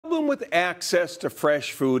problem with access to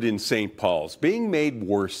fresh food in St. Paul's being made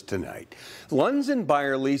worse tonight. Lunds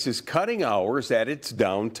Byerlys is cutting hours at its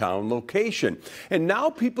downtown location. And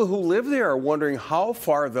now people who live there are wondering how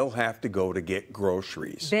far they'll have to go to get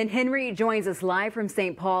groceries. Ben Henry joins us live from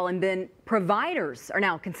St. Paul. And Ben, providers are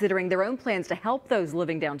now considering their own plans to help those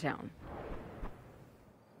living downtown.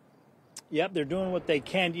 Yep, they're doing what they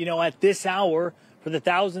can. You know, at this hour, for the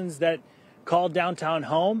thousands that call downtown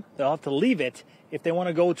home, they'll have to leave it if they want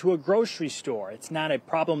to go to a grocery store. It's not a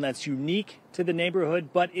problem that's unique to the neighborhood,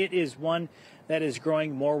 but it is one that is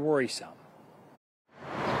growing more worrisome.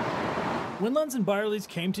 When Lunds Byerlys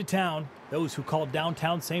came to town, those who called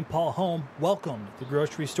downtown St. Paul home welcomed the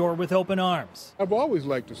grocery store with open arms. I've always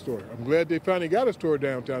liked the store. I'm glad they finally got a store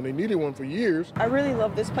downtown. They needed one for years. I really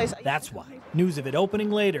love this place. That's why news of it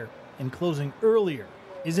opening later and closing earlier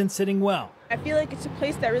isn't sitting well. I feel like it's a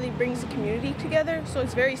place that really brings the community together, so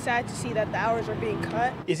it's very sad to see that the hours are being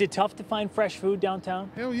cut. Is it tough to find fresh food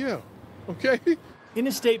downtown? Hell yeah. Okay. In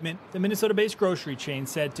a statement, the Minnesota-based grocery chain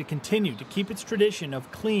said to continue to keep its tradition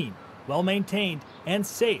of clean, well-maintained, and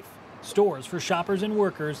safe stores for shoppers and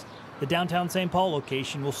workers, the downtown St. Paul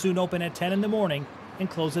location will soon open at 10 in the morning and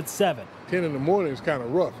close at 7. 10 in the morning is kind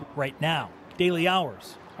of rough. Right now, daily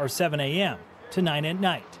hours are 7 a.m. to 9 at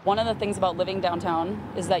night. One of the things about living downtown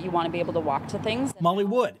is that you want to be able to walk to things. Molly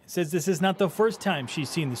Wood says this is not the first time she's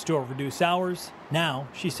seen the store reduce hours. Now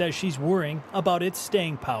she says she's worrying about its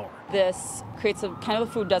staying power. This creates a kind of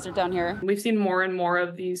a food desert down here. We've seen more and more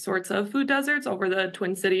of these sorts of food deserts over the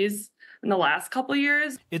Twin Cities in the last couple of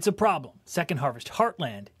years. It's a problem Second Harvest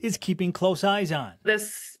Heartland is keeping close eyes on.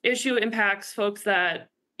 This issue impacts folks that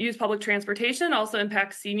use public transportation, also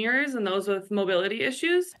impacts seniors and those with mobility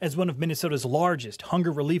issues. As one of Minnesota's largest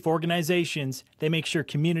hunger relief organizations, they make sure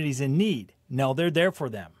communities in need know they're there for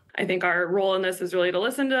them. I think our role in this is really to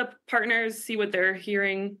listen to partners, see what they're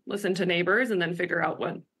hearing, listen to neighbors, and then figure out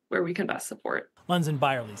where we can best support. Lunds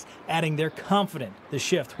Byerlys adding they're confident the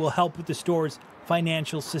shift will help with the store's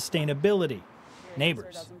financial sustainability.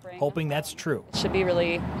 Neighbors hoping that's true. It should be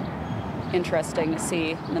really interesting to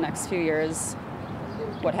see in the next few years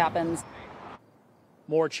what happens.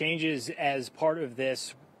 More changes as part of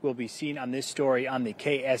this will be seen on this story on the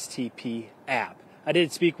KSTP app. I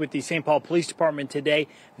did speak with the St. Paul Police Department today.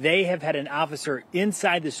 They have had an officer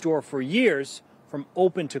inside the store for years from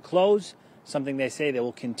open to close, something they say they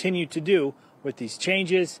will continue to do with these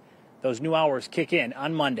changes. Those new hours kick in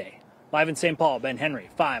on Monday. Live in St. Paul, Ben Henry,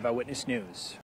 5 Eyewitness News.